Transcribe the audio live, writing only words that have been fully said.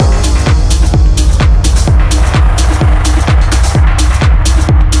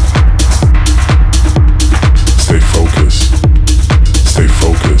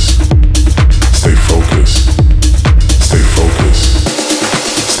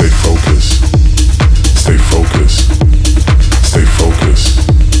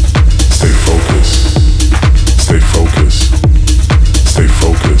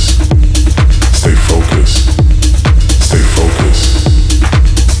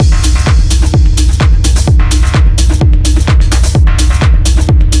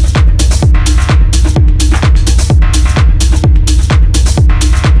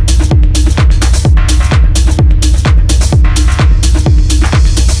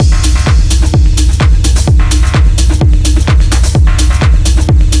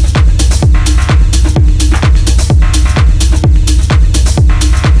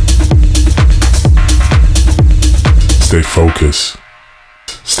focused.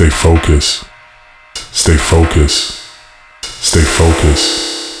 Stay focused. Stay focused. Stay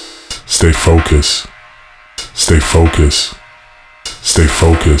focused. Stay focused. Stay focused. Stay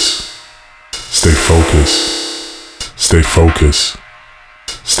focused. Stay focused. Stay focused.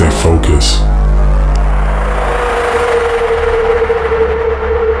 Stay focused.